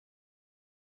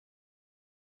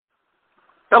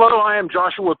Hello, I am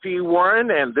Joshua P. Warren,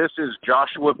 and this is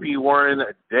Joshua P. Warren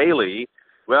Daily.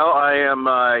 Well, I am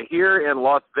here in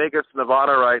Las Vegas,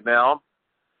 Nevada right now,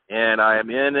 and I am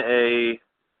in a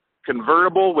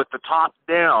convertible with the top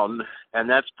down, and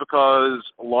that's because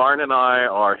Lauren and I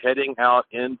are heading out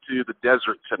into the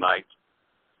desert tonight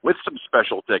with some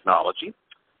special technology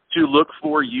to look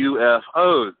for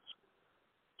UFOs.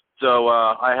 So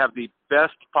I have the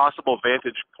best possible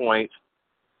vantage point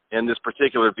in this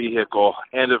particular vehicle.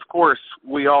 And of course,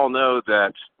 we all know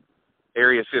that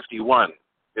Area 51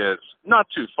 is not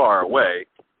too far away.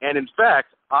 And in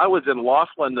fact, I was in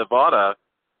Laughlin, Nevada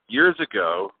years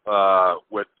ago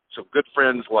with some good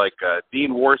friends like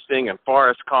Dean Warsing and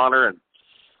Forrest Connor. And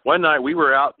one night we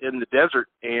were out in the desert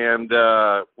and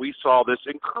we saw this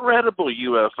incredible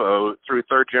UFO through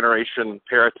third-generation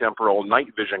paratemporal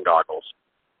night vision goggles.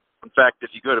 In fact,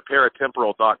 if you go to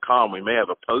paratemporal.com, we may have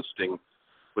a posting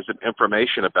with some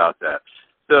information about that.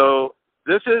 So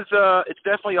this is, it's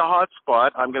definitely a hot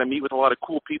spot. I'm going to meet with a lot of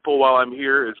cool people while I'm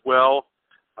here as well.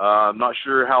 I'm not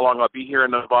sure how long I'll be here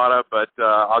in Nevada, but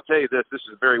I'll tell you this is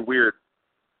very weird.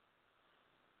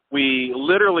 We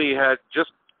literally had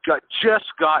just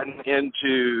gotten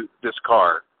into this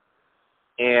car,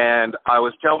 and I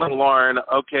was telling Lauren,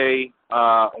 okay,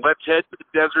 let's head to the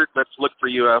desert, let's look for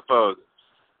UFOs.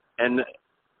 And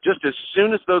just as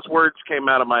soon as those words came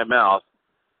out of my mouth,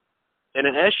 in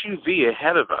an SUV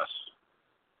ahead of us,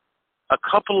 a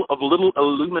couple of little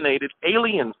illuminated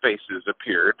alien faces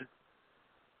appeared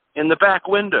in the back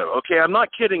window. Okay, I'm not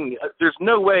kidding. There's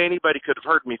no way anybody could have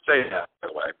heard me say that, by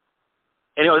the way.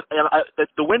 And,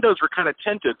 the windows were kind of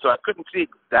tinted, so I couldn't see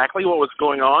exactly what was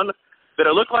going on, but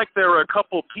it looked like there were a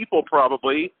couple people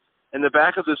probably in the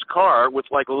back of this car with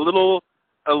like little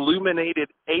illuminated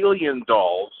alien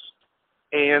dolls,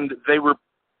 and they were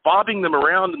bobbing them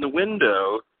around in the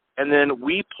window. And then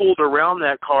we pulled around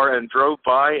that car and drove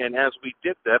by, and as we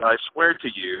did that, I swear to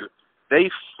you,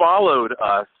 they followed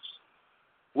us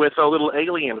with our little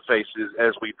alien faces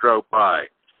as we drove by.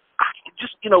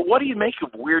 Just, what do you make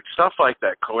of weird stuff like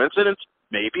that? Coincidence?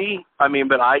 Maybe. I mean,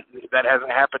 but that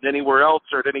hasn't happened anywhere else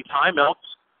or at any time else.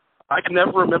 I can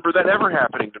never remember that ever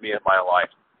happening to me in my life.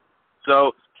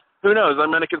 So, who knows? I'm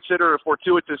going to consider it a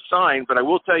fortuitous sign, but I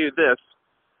will tell you this.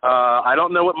 I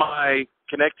don't know what my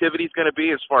connectivity is going to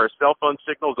be as far as cell phone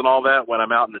signals and all that when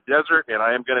I'm out in the desert, and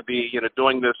I am going to be,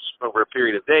 doing this over a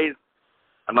period of days.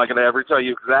 I'm not going to ever tell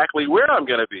you exactly where I'm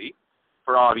going to be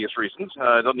for obvious reasons.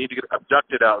 I don't need to get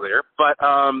abducted out there, but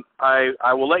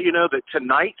I will let you know that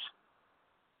tonight,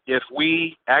 if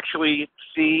we actually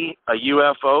see a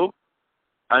UFO,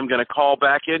 I'm going to call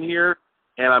back in here,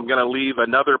 and I'm going to leave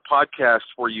another podcast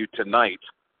for you tonight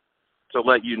to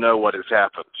let you know what has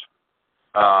happened.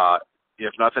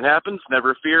 If nothing happens,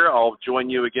 never fear. I'll join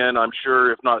you again, I'm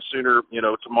sure, if not sooner,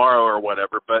 tomorrow or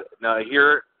whatever. But now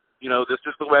here, this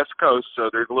is the West Coast, so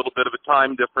there's a little bit of a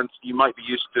time difference. You might be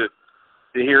used to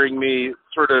hearing me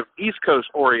sort of East Coast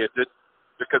oriented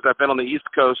because I've been on the East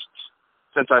Coast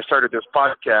since I started this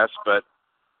podcast. But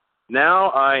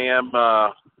now I'm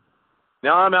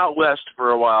out west for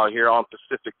a while here on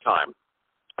Pacific time.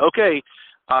 Okay.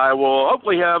 I will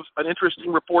hopefully have an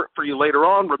interesting report for you later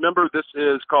on. Remember, this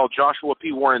is called Joshua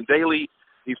P. Warren Daily.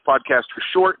 These podcasts are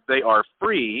short. They are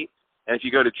free. And if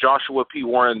you go to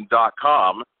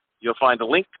joshuapwarren.com, you'll find a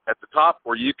link at the top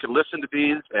where you can listen to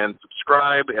these and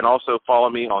subscribe and also follow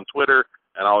me on Twitter.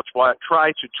 And I'll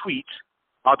try to tweet.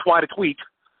 I'll try to tweet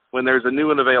when there's a new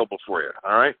one available for you.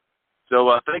 All right?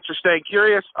 So thanks for staying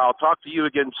curious. I'll talk to you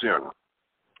again soon.